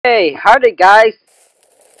Hey, howdy guys!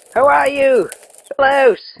 How are you?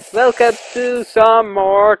 Hello! Welcome to some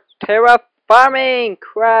more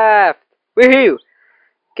terrafirmacraft! Woohoo!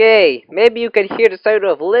 Okay, maybe you can hear the sound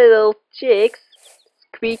of little chicks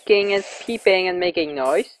squeaking and peeping and making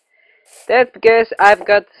noise. That's because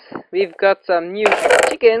we've got some new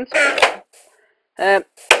chickens. Yeah,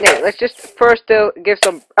 let's just first give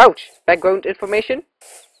some background information.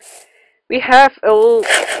 We have a lot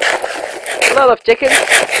of chickens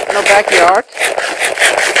in our backyard.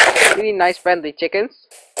 Really nice friendly chickens.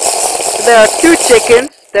 So there are two chickens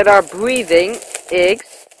that are breeding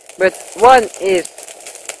eggs, but one is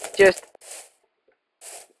just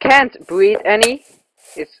can't breed any.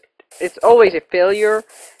 It's always a failure.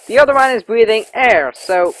 The other one is breathing air.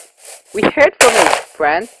 So we heard from a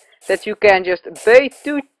friend that you can just buy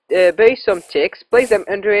some chicks, place them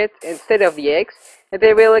under it instead of the eggs, and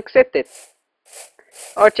they will accept it.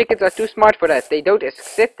 Our chickens are too smart for that. They don't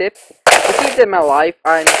accept it. To keep them alive,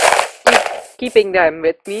 I'm keeping them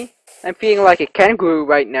with me. I'm feeling like a kangaroo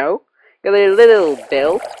right now. Got a little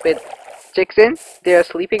belt with chicks in. They're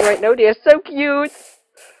sleeping right now. They're so cute.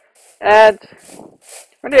 And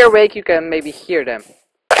when they're awake, you can maybe hear them.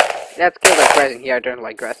 Let's kill that grass in here. I don't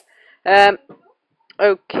like grass.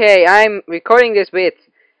 Okay, I'm recording this with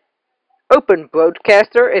Open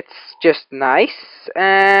Broadcaster. It's just nice.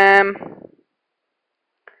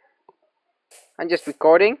 I'm just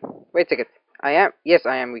recording. Wait a second. Yes,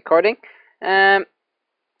 I am recording. It's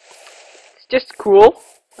just cool.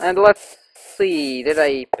 And let's see. Did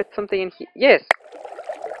I put something in here? Yes.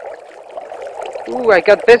 Ooh, I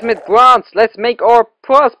got bismuth bronze. Let's make our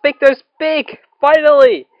prospectors big.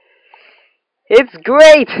 Finally. It's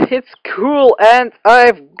great. It's cool, and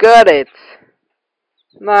I've got it.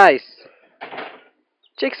 Nice.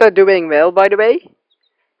 Chicks are doing well, by the way.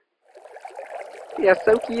 They are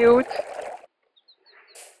so cute.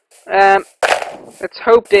 Let's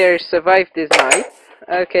hope they survive this night.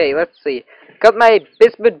 Okay, let's see. Got my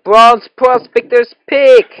bismuth bronze prospector's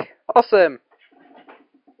pick. Awesome.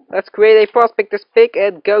 Let's create a prospector's pick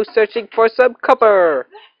and go searching for some copper.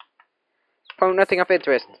 Found nothing of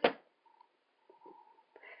interest.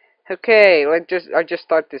 Okay, I just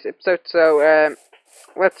start this episode. So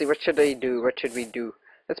let's see. What should I do? What should we do?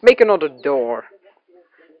 Let's make another door.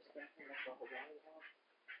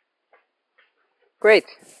 Great.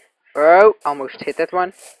 Oh, almost hit that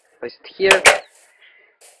one. Place it here.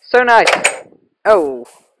 So nice. Oh,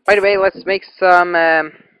 by the way, let's make some,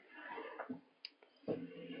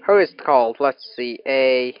 how is it called? Let's see,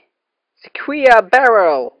 a tweaaa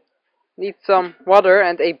barrel. Need some water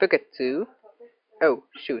and a bucket too. Oh,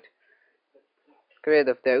 shoot. Get rid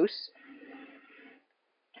of those.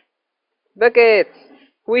 Bucket!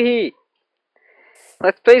 Wee!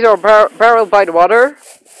 Let's place our barrel by the water.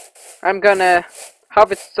 I'm gonna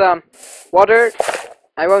harvest some water.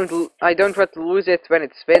 I don't want to lose it when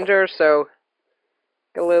it's winter, so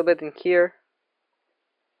get a little bit in here.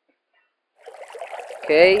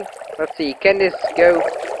 Okay, let's see. Can this go?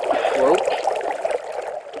 Whoa.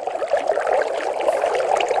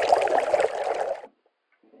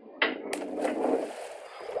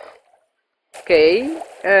 Okay.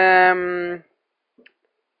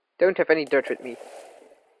 Don't have any dirt with me.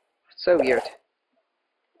 So weird.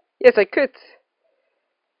 Yes, I could.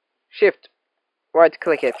 Shift. Right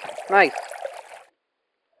click it. Nice.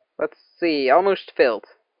 Let's see. Almost filled.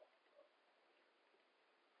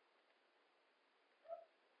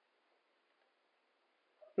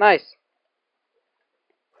 Nice.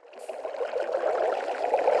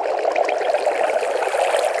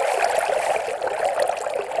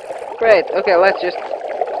 Great. Okay, let's just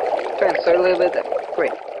transfer a little bit.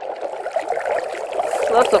 Great.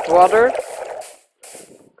 Lots of water,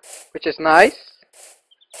 which is nice.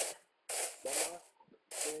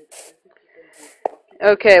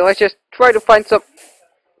 Okay, let's just try to find some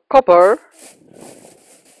copper.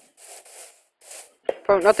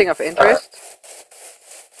 Found nothing of interest.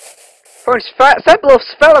 Found a sample of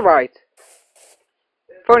sphalerite.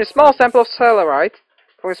 Found a small sample of sphalerite.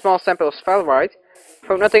 Found a small sample of sphalerite.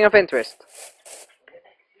 Found nothing of interest.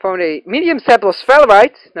 Found a medium sample of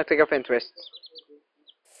sphalerite. Nothing of interest.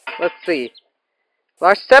 Let's see.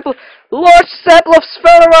 Large sample of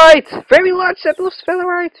sphalerite. Very large sample of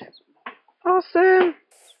sphalerite. Awesome.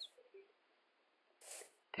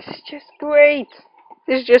 This is just great.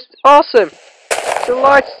 This is just awesome. It's a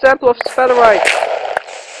large sample of sphalerite.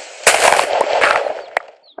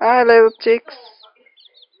 Hi, little chicks.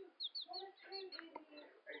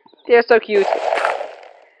 They're so cute.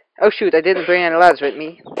 Oh shoot, I didn't bring any ladders with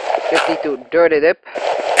me. Just need to dirt it up.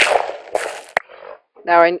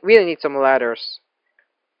 Now I really need some ladders.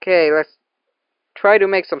 Okay, let's try to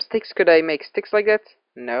make some sticks. Could I make sticks like that?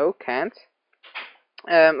 No, can't.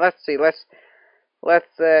 Let's see. Let's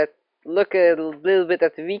look a little bit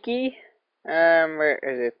at the wiki. Where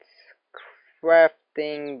is it?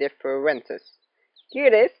 Crafting differences. Here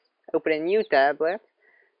it is. Open a new tablet.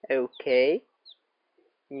 Okay.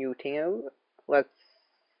 New thing. Let's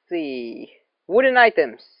see. Wooden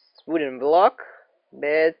items. Wooden block.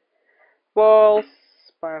 Bed. Walls.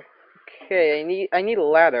 Okay, I need a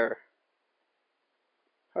ladder.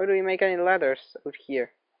 How do we make any ladders out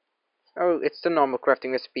here? Oh, it's the normal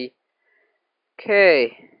crafting recipe.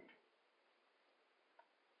 Okay.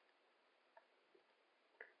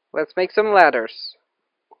 Let's make some ladders.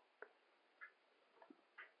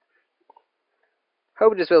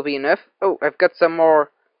 Hope this will be enough. Oh, I've got some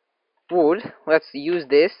more wood. Let's use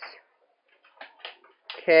this.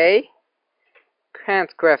 Okay.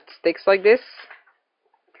 Can't craft sticks like this.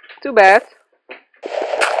 Too bad.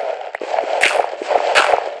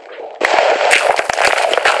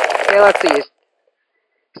 Okay, let's see.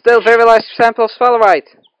 Still very large sample of sphalerite.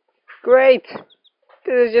 Great.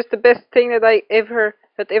 This is just the best thing that ever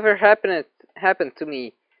happened to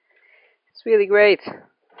me. It's really great.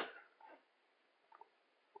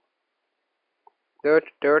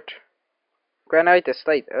 Dirt. Granite is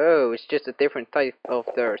slate. Oh, it's just a different type of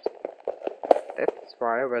dirt. That's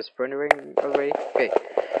why I was wondering already. Okay.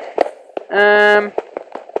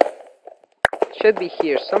 Should be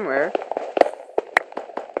here somewhere.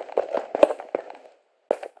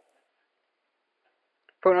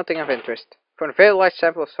 For nothing of interest. For a very large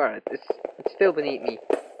sample of sphalerite. It's still beneath me.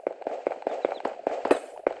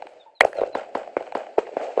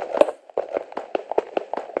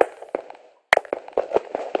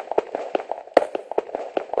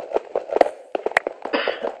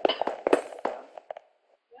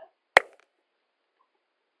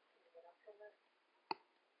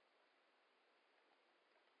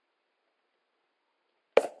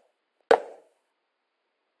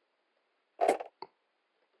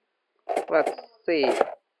 Let's see.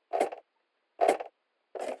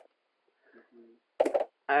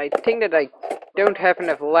 I think that I don't have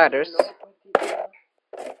enough ladders.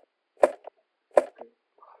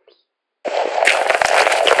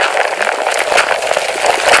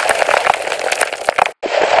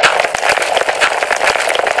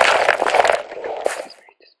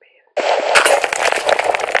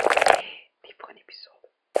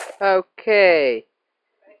 Okay.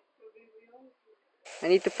 I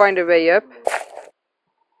need to find a way up.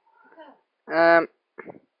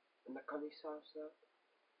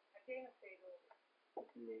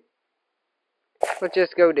 Let's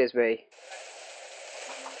just go this way.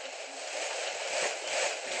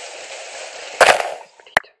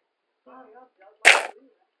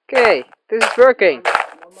 Okay, this is working.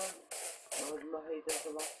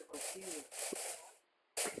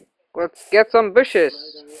 Let's get some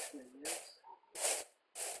bushes.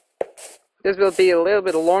 This will be a little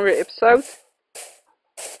bit longer episode.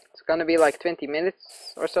 It's gonna be like 20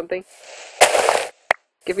 minutes or something.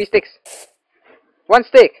 Give me sticks. One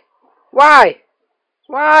stick. Why?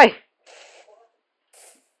 Why?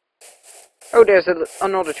 Oh, there's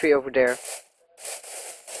another tree over there.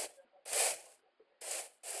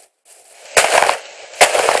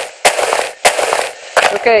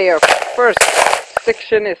 Okay, our first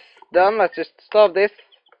section is done. Let's just stop this.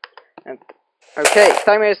 And okay,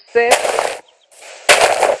 timer is set.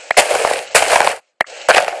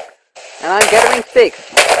 And I'm gathering sticks.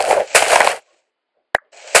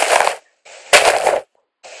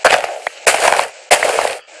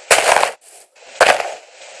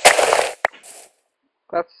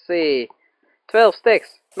 Let's see. 12 sticks.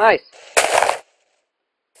 Nice.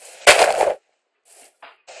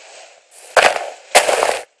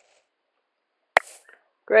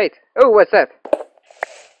 Great. Oh, what's that?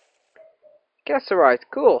 Cassiterite.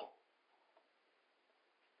 Cool.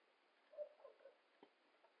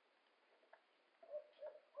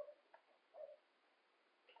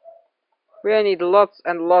 We need lots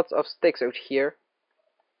and lots of sticks out here.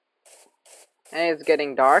 And it's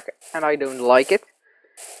getting dark, and I don't like it.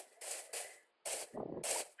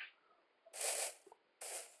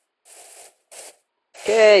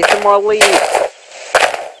 Okay, some more leaves.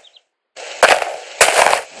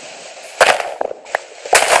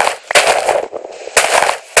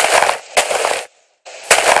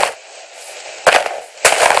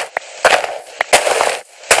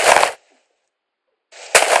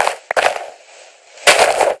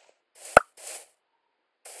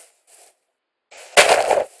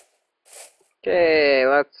 Okay,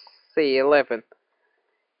 let's see, 11.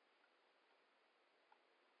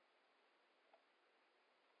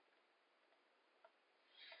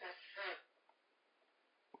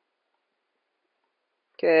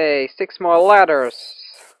 Okay, 6 more ladders.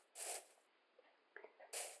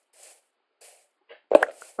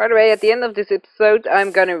 By the way, at the end of this episode,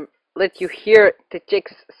 I'm gonna let you hear the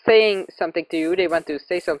chicks saying something to you. They want to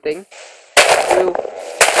say something. You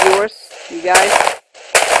viewers, you guys,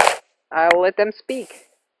 I'll let them speak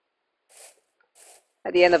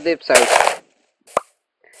at the end of the episode.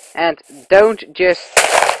 And don't just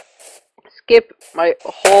skip my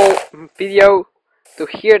whole video to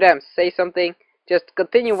hear them say something. Just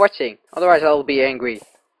continue watching, otherwise I'll be angry.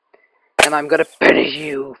 And I'm gonna punish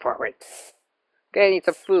you for it. Okay, I need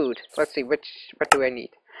some food. Let's see, what do I need?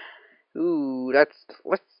 Ooh, let's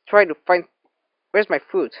try to find... Where's my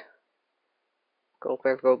food? Gold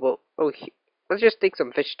plant, gold ball. Oh, let's just take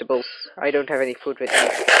some vegetables. I don't have any food with me.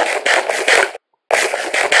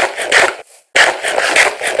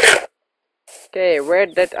 Okay, where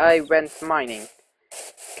did I went mining?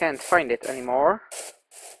 Can't find it anymore.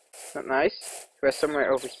 Not nice. It was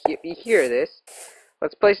somewhere over here. Here it is.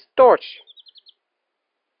 Let's place a torch.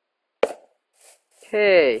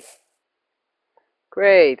 Okay.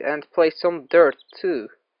 Great, and place some dirt too.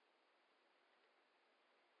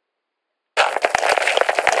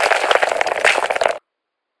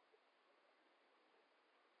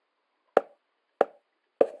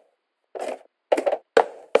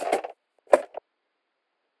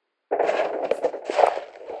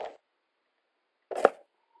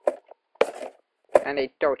 And a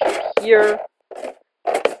torch up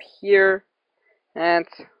here, and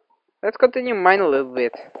let's continue mine a little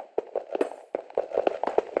bit.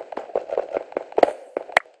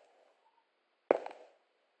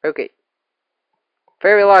 Okay,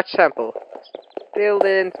 very large sample. Still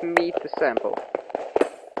didn't meet the sample.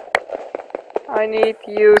 I need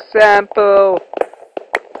you, sample.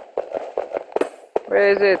 Where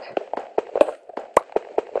is it?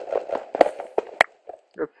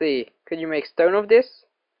 Let's see. Can you make stone of this?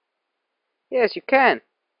 Yes, you can.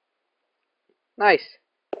 Nice.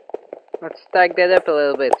 Let's stack that up a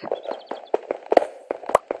little bit.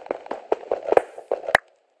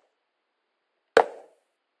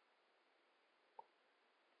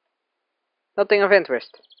 Nothing of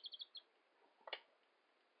interest.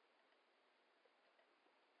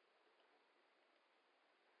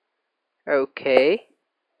 Okay.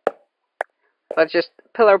 Let's just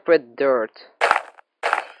fill up with dirt.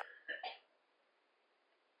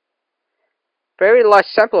 Very large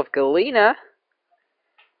sample of galena.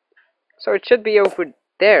 So it should be over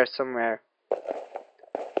there somewhere.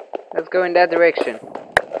 Let's go in that direction.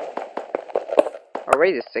 Oh,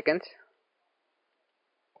 wait a second.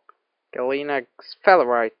 Galena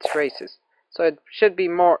sphalerite traces. So it should be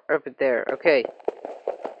more over there. Okay.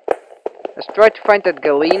 Let's try to find that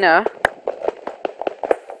galena.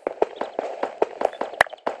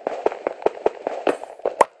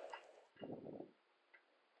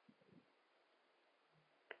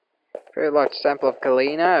 Very large sample of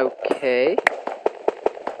galena. Okay.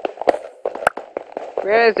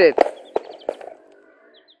 Where is it?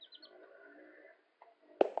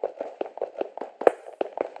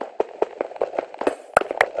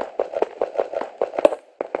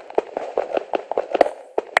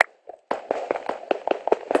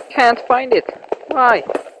 Can't find it. Why?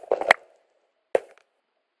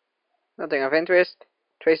 Nothing of interest.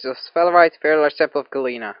 Traces of sphalerite. Very large sample of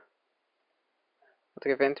galena.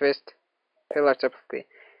 Nothing of interest. Very large sample of galena.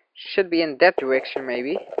 Should be in that direction,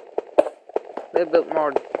 maybe. A little bit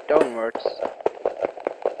more downwards.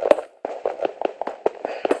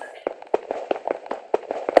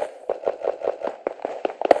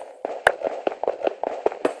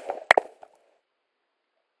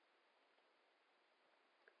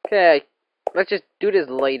 Okay, let's just do this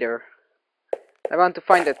later. I want to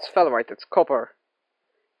find that sphalerite, that's copper.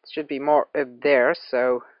 It should be more up there,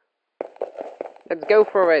 so let's go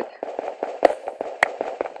for it.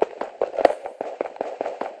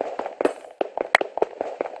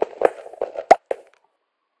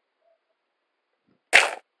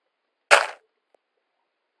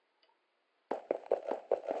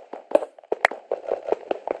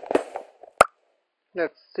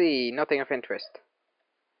 Let's see, nothing of interest.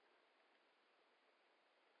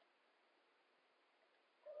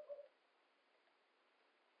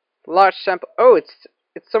 Large sample. Oh, it's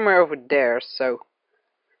somewhere over there, so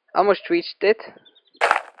almost reached it.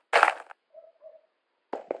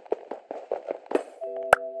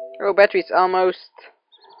 Oh, battery's almost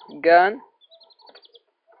gone.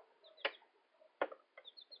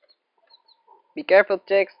 Be careful,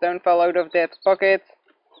 chicks, don't fall out of that pocket.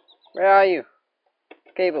 Where are you?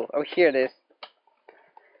 Cable. Oh, here it is.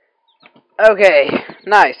 Okay,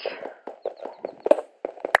 nice.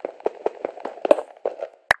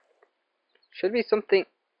 Should be something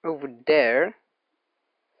over there.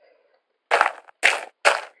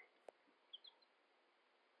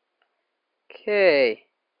 Okay.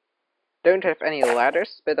 Don't have any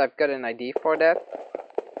ladders, but I've got an idea for that.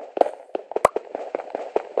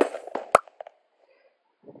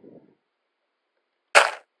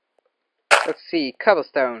 Let's see,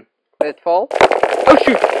 cobblestone. Did it fall? Oh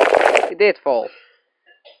shoot! It did fall.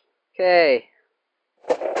 Okay.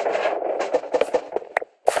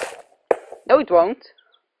 No, it won't.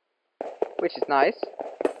 Which is nice.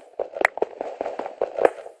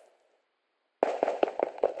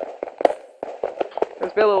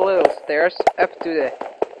 Let's build a little stairs up to the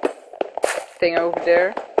thing over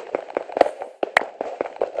there.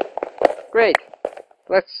 Great.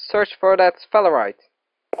 Let's search for that sphalerite.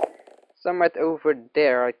 Somewhere over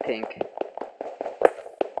there, I think.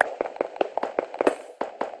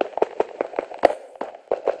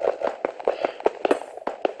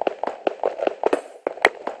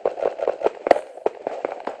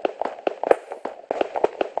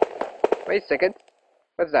 Wait a second.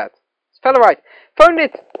 What's that? Sphalerite! Found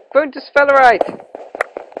it! Found the sphalerite!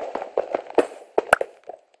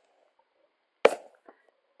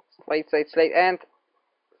 Slate, and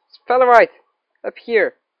sphalerite! Up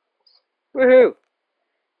here! Woohoo!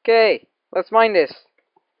 Okay, let's mine this.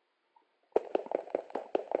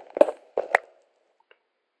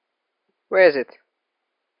 Where is it?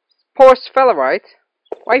 Pour sphalerite?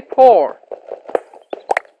 Why pour?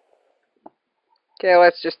 Okay,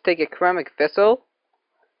 let's just take a ceramic vessel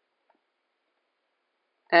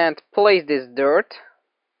and place this dirt,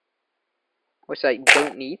 which I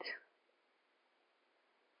don't need.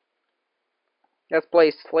 Let's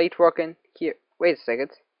place slate rock in here. Wait a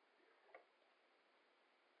second.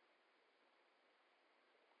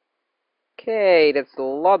 Okay, that's a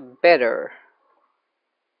lot better.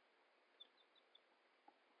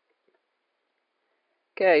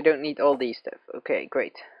 Okay, I don't need all these stuff. Okay,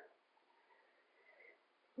 great.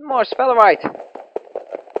 More sphalerite!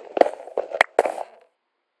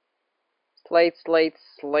 Slate.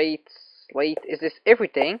 Is this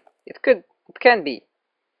everything? It can be.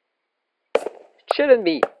 It shouldn't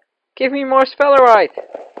be. Give me more sphalerite!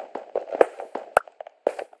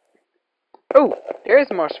 Oh, there is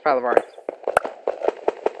more sphalerite.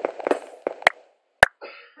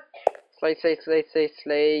 Slate.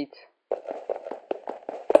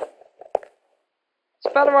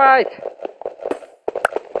 Sphalerite!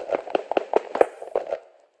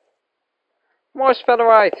 More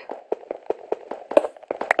sphalerite!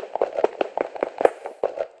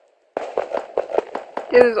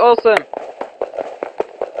 This is awesome!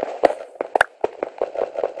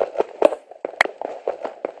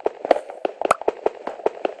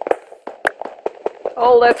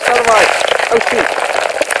 All that sphalerite! Oh shoot!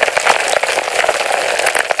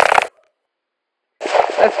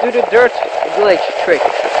 Let's do the dirt village trick.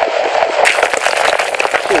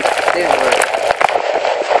 Shoot, didn't work.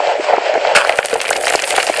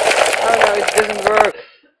 Oh no, it doesn't work.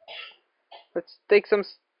 Let's take some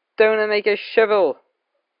stone and make a shovel.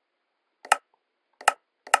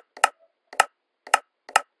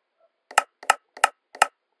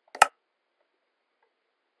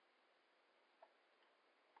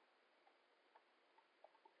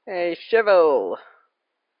 A shovel.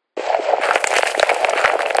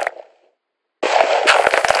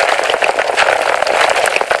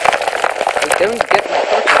 I don't get my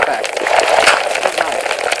torches back. That's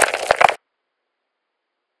nice.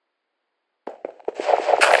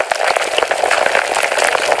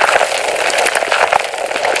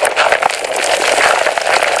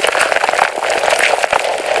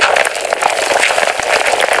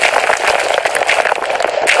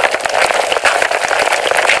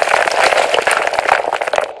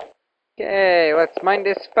 Okay, let's mine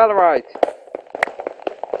this sphalerite.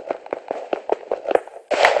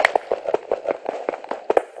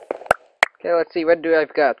 Okay, let's see, what do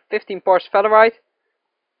I've got? 15 poor sphalerite.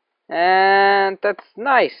 And that's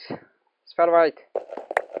nice. Sphalerite.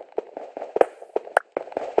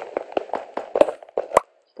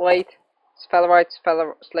 Slate. Sphalerite.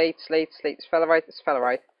 Slate.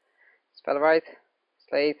 Sphalerite.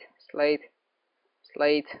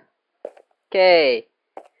 Slate. Okay.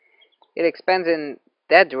 It expands in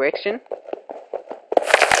that direction.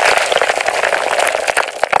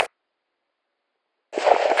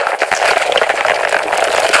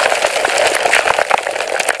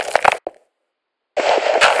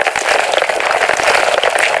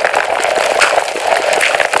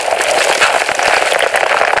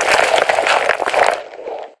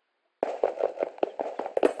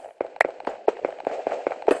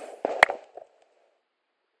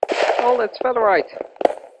 Oh, that's sphalerite.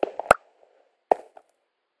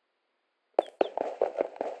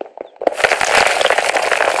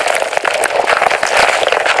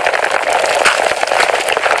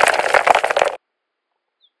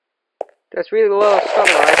 There's really a lot of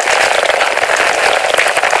spotlight.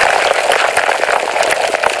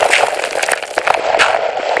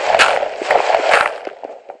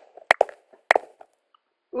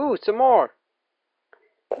 Ooh, some more.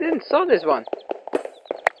 Didn't saw this one.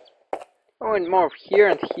 Oh, and more here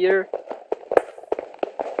and here.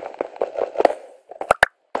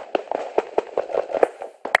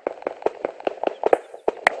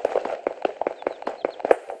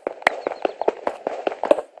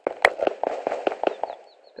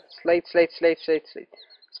 Slate.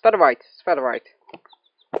 Spotlight.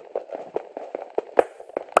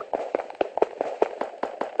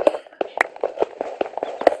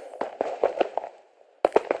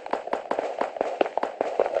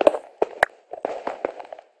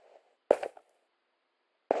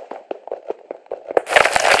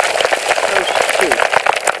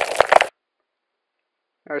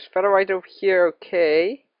 There's featherwhite over here,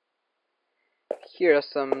 okay. Here's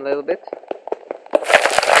some little bit.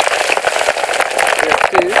 Here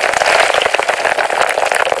too.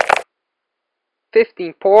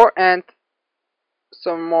 15 pour and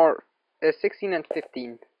some more. 16 and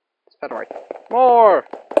 15. It's featherwhite. More!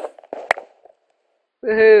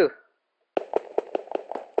 Woohoo!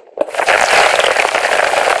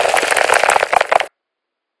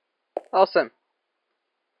 Awesome.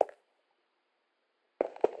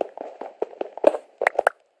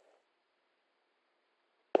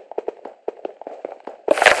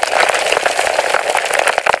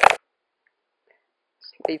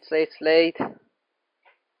 Slate.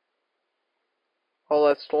 All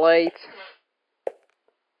that slate.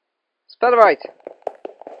 Spotlight.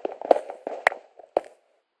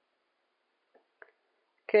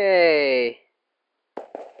 Okay.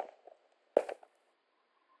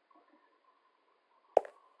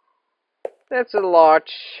 That's a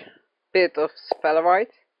large bit of spotlight.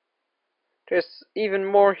 There's even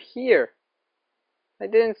more here. I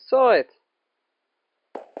didn't saw it.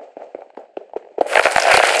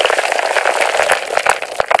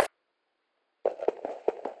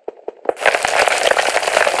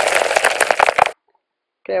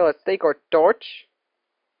 Okay, let's take our torch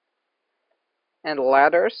and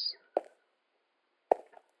ladders.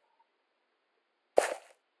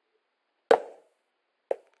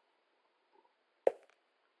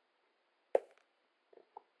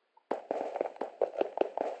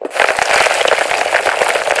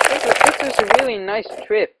 This is a really nice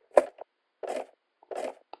trip.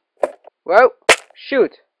 Whoa!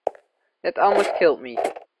 Shoot! That almost killed me.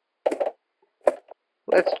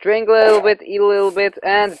 Let's drink a little bit, eat a little bit,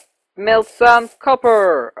 and melt some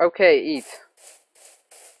copper. Okay, eat.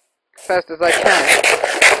 Fast as I can.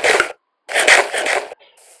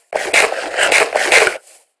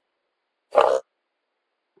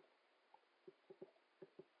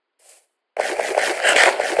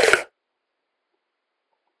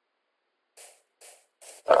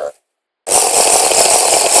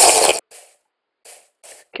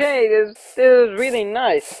 Okay, this is really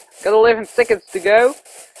nice. Got 11 seconds to go.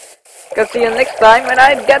 Gonna see you next time when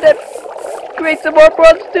I get it. Create some more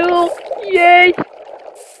bronze tools. Yay!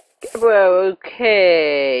 Well,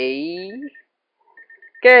 okay.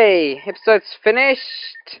 Okay, episode's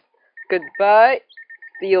finished. Goodbye.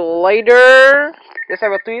 See you later. Yes, I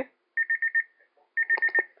will to you.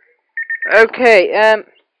 Okay,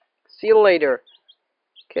 see you later.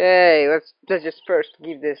 Okay, let's just first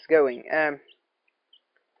keep this going.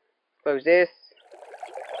 Close this.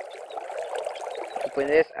 Open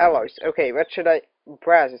this. Alloys. Okay, what should I?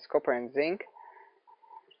 Brass is copper and zinc.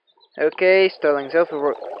 Okay, sterling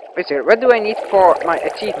silver. Wait here. What do I need for my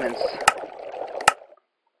achievements?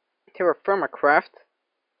 Terrafirmacraft.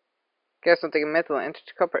 Cast something metal and enter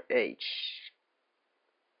the copper age.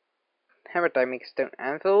 Hammer time makes stone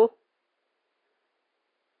anvil.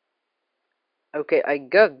 Okay, I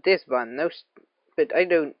got this one. No, but I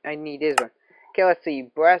need this one. Okay, let's see.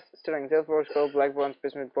 Brass, sterling silver, rose gold, black bronze,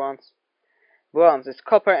 bismuth bronze. Bronze is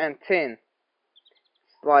copper and tin.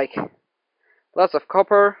 It's like lots of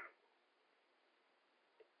copper.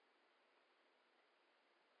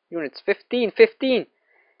 Units 15.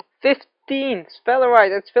 Sphalerite.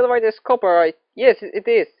 That's sphalerite is copper, right? Yes, it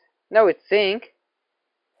is. No, it's zinc.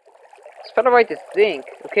 Sphalerite is zinc.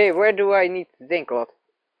 Okay, where do I need zinc a lot?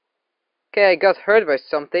 Okay, I got hurt by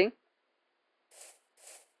something.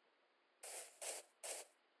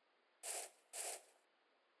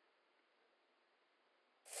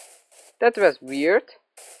 That was weird.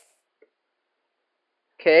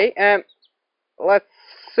 Okay, let's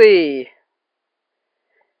see.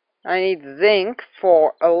 I need zinc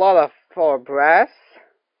for a lot of for brass,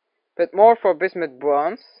 but more for bismuth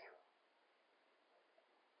bronze.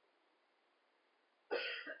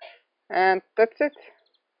 And that's it.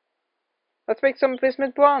 Let's make some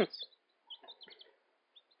bismuth bronze.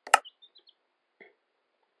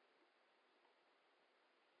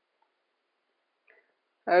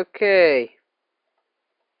 Okay.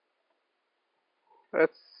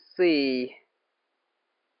 Let's see.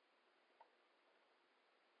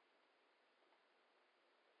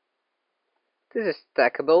 This is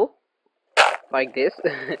stackable. Like this.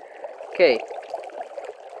 Okay.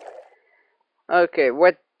 Okay,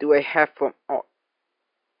 what do I have from... Oh.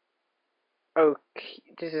 Okay,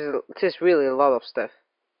 this is really a lot of stuff.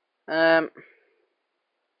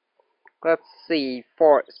 Let's see.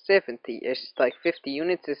 470 is like 50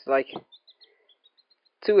 units. Is like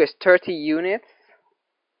 2 is 30 units.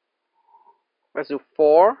 Let's do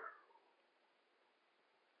 4.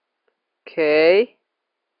 Okay.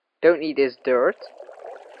 Don't need this dirt.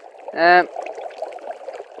 Where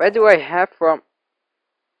do I have from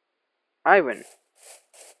iron?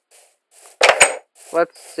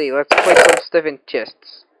 Let's see. Let's put some stuff in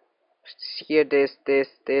chests. Here, this.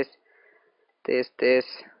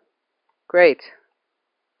 Great.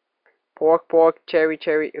 Pork, cherry.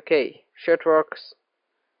 Okay. Shirt rocks.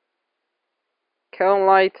 Kiln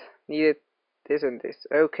light. Needed this and this.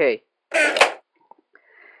 Okay.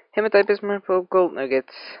 Hematite, bismuth, gold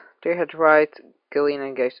nuggets. Terrafirmacraft,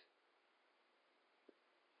 galena, guys.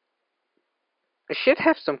 I should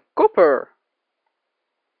have some copper.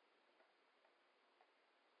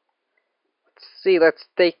 Let's see, let's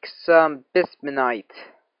take some bismuthite.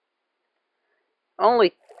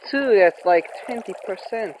 Only 2, that's like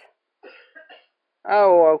 20%.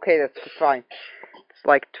 Oh, okay, that's fine. It's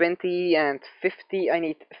like 20 and 50. I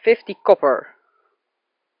need 50 copper.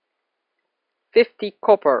 50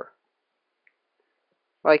 copper.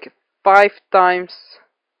 Like 5 times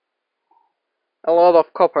a lot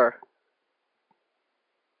of copper.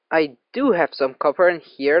 I do have some copper in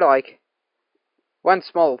here, like 1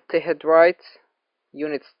 small terrafirmacraft,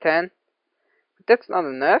 units 10. But that's not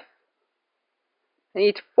enough. I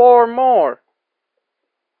need 4 more.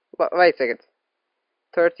 Wait a second.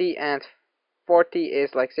 30 and 40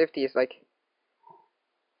 is like 50 is like...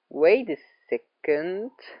 Wait a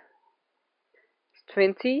second. It's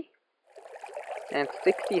 20. And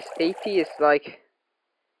 60 is 80 is like...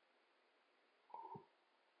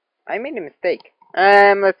 I made a mistake.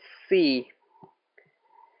 Let's see.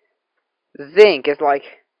 Zinc is like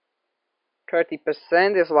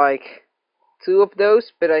 30% is like 2 of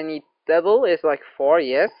those, but I need double is like 4,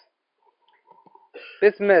 yes.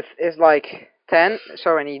 Bismuth is like 10,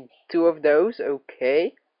 so I need 2 of those,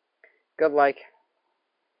 okay. Got like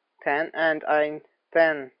 10, and I'm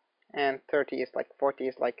 10 and 30 is like 40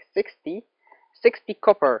 is like 60. 60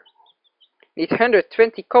 copper. Need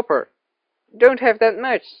 120 copper. Don't have that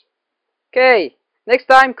much. Okay, next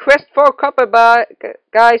time quest for copper, bye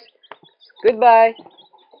guys. Goodbye.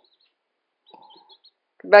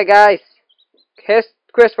 Goodbye guys.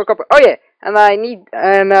 Quest for copper. Oh yeah, and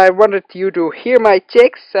I wanted you to hear my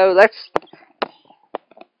chicks, so let's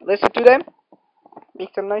listen to them.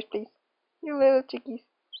 Make some noise, please. You little chickies.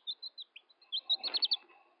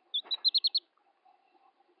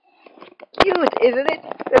 Cute, isn't it?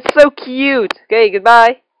 That's so cute. Okay,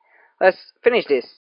 goodbye. Let's finish this.